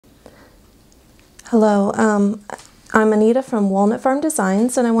Hello, I'm Anita from Walnut Farm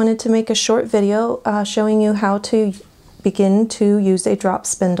Designs, and I wanted to make a short video showing you how to begin to use a drop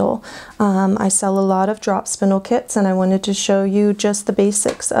spindle. I sell a lot of drop spindle kits, and I wanted to show you just the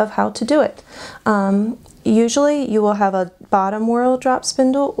basics of how to do it. Usually you will have a bottom whorl drop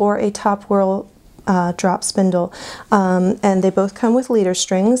spindle or a top whorl drop spindle, and they both come with leader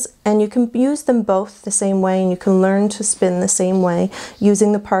strings, and you can use them both the same way, and you can learn to spin the same way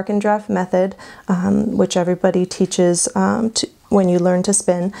using the park and draft method, which everybody teaches when you learn to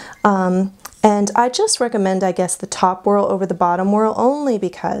spin. And I just recommend, I guess, the top whorl over the bottom whorl, only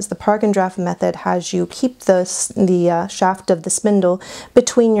because the park and draft method has you keep the shaft of the spindle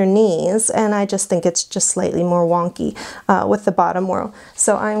between your knees, and I just think it's just slightly more wonky with the bottom whorl.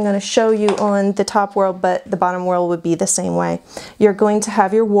 So I'm going to show you on the top whorl, but the bottom whorl would be the same way. You're going to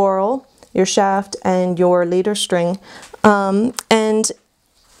have your whorl, your shaft, and your leader string. And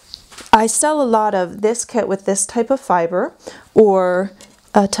I sell a lot of this kit with this type of fiber, or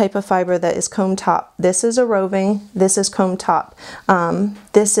a type of fiber that is comb top. This is a roving, this is comb top.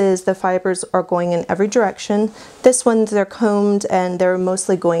 This is, the fibers are going in every direction. This one, they're combed and they're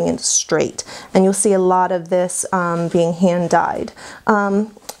mostly going in straight. And you'll see a lot of this being hand dyed.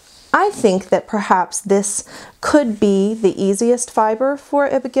 I think that perhaps this could be the easiest fiber for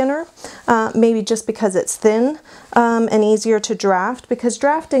a beginner, maybe just because it's thin and easier to draft, because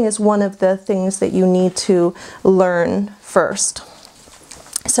drafting is one of the things that you need to learn first.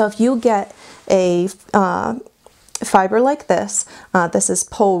 So if you get a fiber like this, this is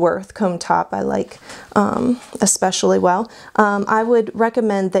Polworth comb top, I like especially well. I would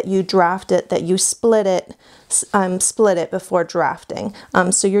recommend that you draft it, that you split it before drafting.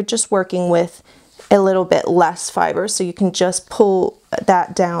 So you're just working with a little bit less fiber, so you can just pull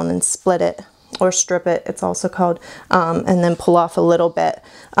that down and split it, or strip it, it's also called, and then pull off a little bit.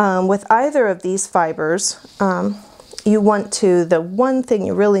 With either of these fibers, you want to, the one thing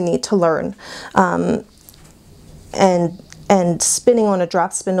you really need to learn, and spinning on a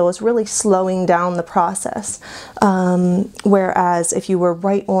drop spindle is really slowing down the process. Whereas if you were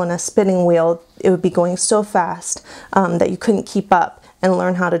right on a spinning wheel, it would be going so fast that you couldn't keep up and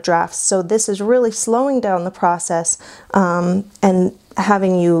learn how to draft. So this is really slowing down the process and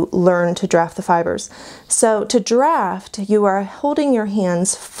having you learn to draft the fibers. So to draft, you are holding your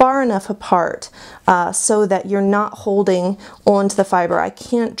hands far enough apart so that you're not holding onto the fiber. I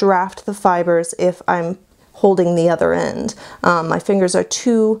can't draft the fibers if I'm holding the other end. My fingers are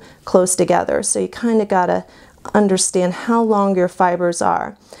too close together, so you kind of gotta understand how long your fibers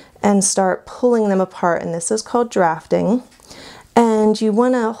are and start pulling them apart, and this is called drafting. And you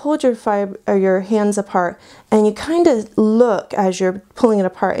want to hold your hands apart, and you kind of look as you're pulling it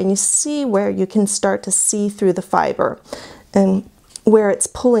apart, and you see where you can start to see through the fiber and where it's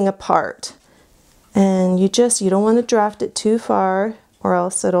pulling apart. And you don't want to draft it too far, or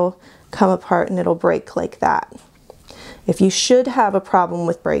else it'll come apart and it'll break like that. If you should have a problem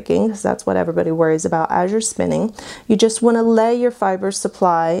with breaking, because that's what everybody worries about as you're spinning, you just want to lay your fiber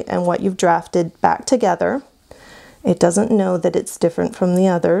supply and what you've drafted back together. It doesn't know that it's different from the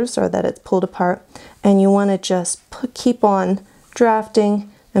others or that it's pulled apart, and you want to just keep on drafting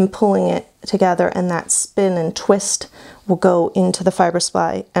and pulling it together, and that spin and twist will go into the fiber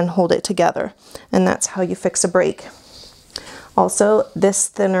supply and hold it together, and that's how you fix a break. Also, this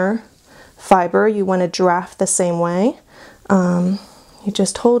thinner fiber, you want to draft the same way. You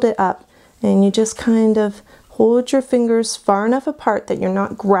just hold it up, and you just kind of hold your fingers far enough apart that you're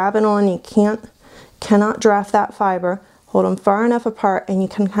not grabbing on. You cannot draft that fiber. Hold them far enough apart, and you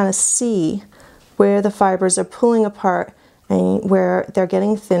can kind of see where the fibers are pulling apart and where they're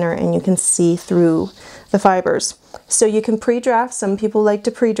getting thinner, and you can see through the fibers. So you can pre-draft. Some people like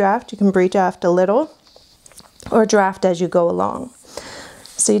to pre-draft. You can pre-draft a little or draft as you go along.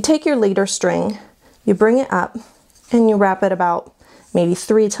 So you take your leader string, you bring it up, and you wrap it about maybe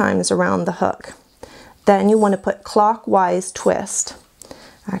 3 times around the hook. Then you want to put clockwise twist.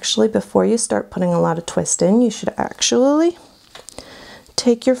 Actually, before you start putting a lot of twist in, you should actually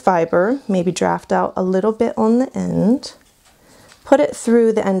take your fiber, maybe draft out a little bit on the end, put it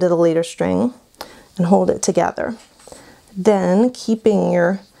through the end of the leader string, and hold it together. Then, keeping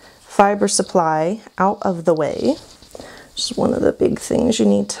your fiber supply out of the way, which is one of the big things you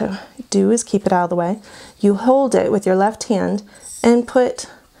need to do, is keep it out of the way. You hold it with your left hand and put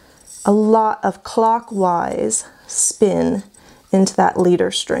a lot of clockwise spin into that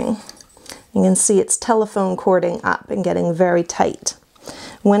leader string. You can see it's telephone cording up and getting very tight.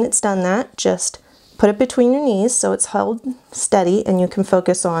 When it's done that, just put it between your knees so it's held steady, and you can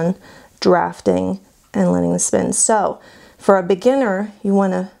focus on drafting and letting it spin. So for a beginner, you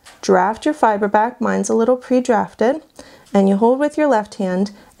want to draft your fiber back. Mine's a little pre-drafted. And you hold with your left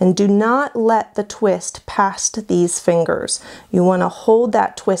hand and do not let the twist past these fingers. You want to hold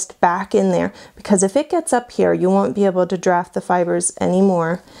that twist back in there, because if it gets up here, you won't be able to draft the fibers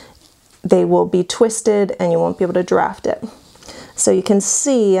anymore. They will be twisted and you won't be able to draft it. So you can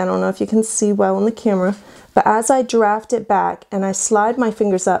see, I don't know if you can see well in the camera, but as I draft it back and I slide my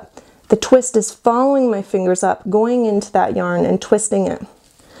fingers up, the twist is following my fingers up, going into that yarn and twisting it.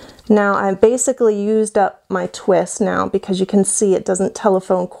 Now I've basically used up my twist now, because you can see it doesn't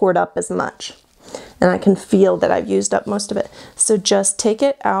telephone cord up as much. And I can feel that I've used up most of it. So just take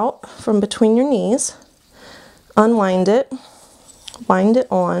it out from between your knees, unwind it, wind it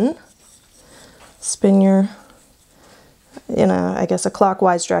on, spin your, I guess a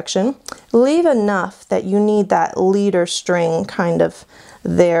clockwise direction. Leave enough that you need that leader string kind of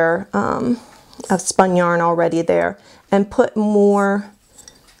there, of spun yarn already there, and put more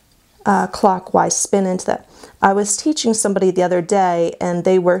clockwise spin into that. I was teaching somebody the other day and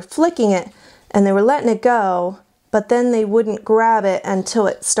they were flicking it and they were letting it go, but then they wouldn't grab it until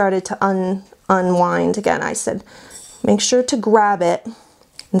it started to unwind again. I said, make sure to grab it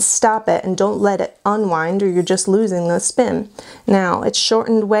and stop it and don't let it unwind, or you're just losing the spin. Now it's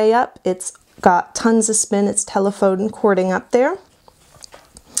shortened way up, it's got tons of spin, it's telephone cording up there.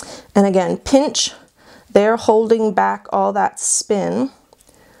 And again, pinch there, holding back all that spin.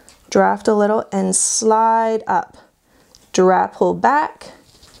 Draft a little and slide up. Draft, pull back,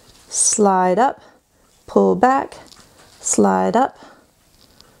 slide up, pull back, slide up,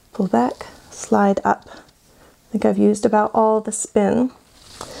 pull back, slide up. I think I've used about all the spin.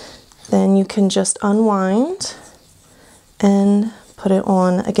 Then you can just unwind and put it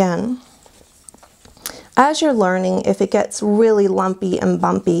on again. As you're learning, if it gets really lumpy and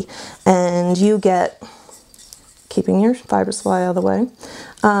bumpy and you get, keeping your fiber supply out of the way,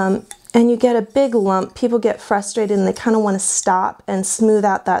 and you get a big lump, people get frustrated and they kind of want to stop and smooth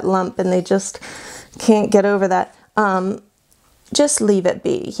out that lump and they just can't get over that. Just leave it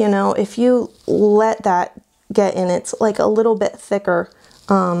be. You know, if you let that get in, it's like a little bit thicker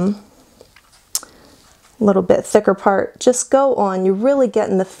part. Just go on. You're really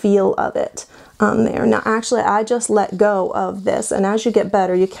getting the feel of it there. Now actually I just let go of this, and as you get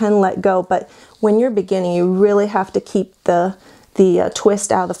better you can let go, but when you're beginning you really have to keep the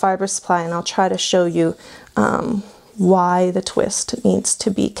twist out of the fiber supply, and I'll try to show you why the twist needs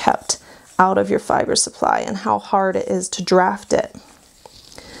to be kept out of your fiber supply and how hard it is to draft it.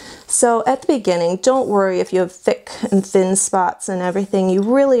 So at the beginning, don't worry if you have thick and thin spots and everything. You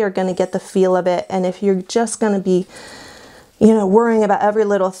really are going to get the feel of it, and if you're just going to be, you know, worrying about every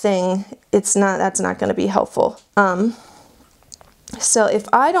little thing, that's not going to be helpful. So if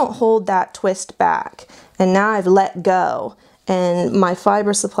I don't hold that twist back and now I've let go and my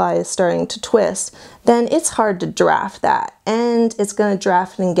fiber supply is starting to twist, then it's hard to draft that, and it's going to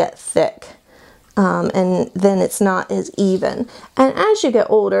draft and get thick. And then it's not as even. And as you get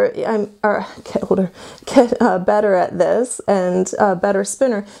older, get better at this and a better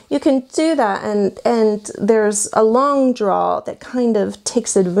spinner, you can do that. And there's a long draw that kind of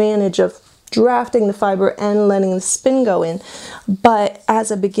takes advantage of drafting the fiber and letting the spin go in. But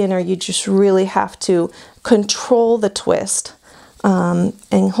as a beginner, you just really have to control the twist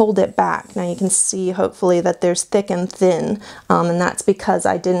and hold it back. Now you can see hopefully that there's thick and thin, and that's because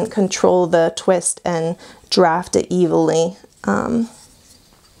I didn't control the twist and draft it evenly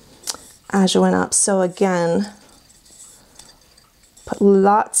as you went up. So again, put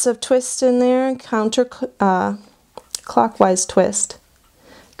lots of twist in there, clockwise twist,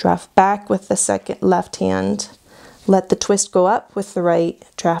 draft back with the second left hand, let the twist go up with the right,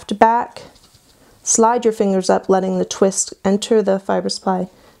 draft back, slide your fingers up, letting the twist enter the fiber supply,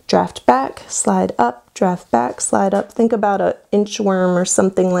 draft back, slide up, draft back, slide up. Think about an inchworm or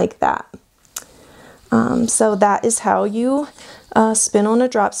something like that. So that is how you spin on a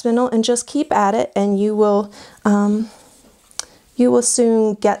drop spindle, and just keep at it, and you will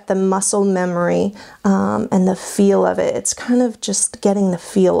soon get the muscle memory and the feel of it. It's kind of just getting the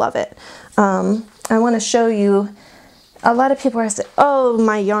feel of it. I want to show you. A lot of people are saying, oh,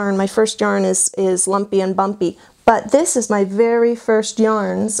 my first yarn is lumpy and bumpy. But this is my very first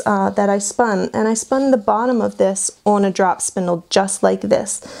yarns that I spun. And I spun the bottom of this on a drop spindle just like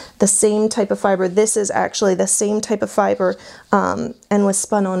this. The same type of fiber. This is actually the same type of fiber and was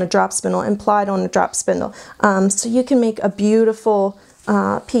spun on a drop spindle and plied on a drop spindle. So you can make a beautiful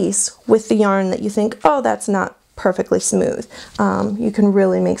piece with the yarn that you think, oh, that's not perfectly smooth. You can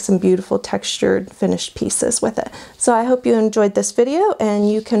really make some beautiful textured finished pieces with it. So I hope you enjoyed this video,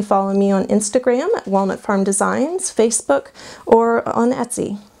 and you can follow me on Instagram at Walnut Farm Designs, Facebook, or on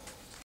Etsy.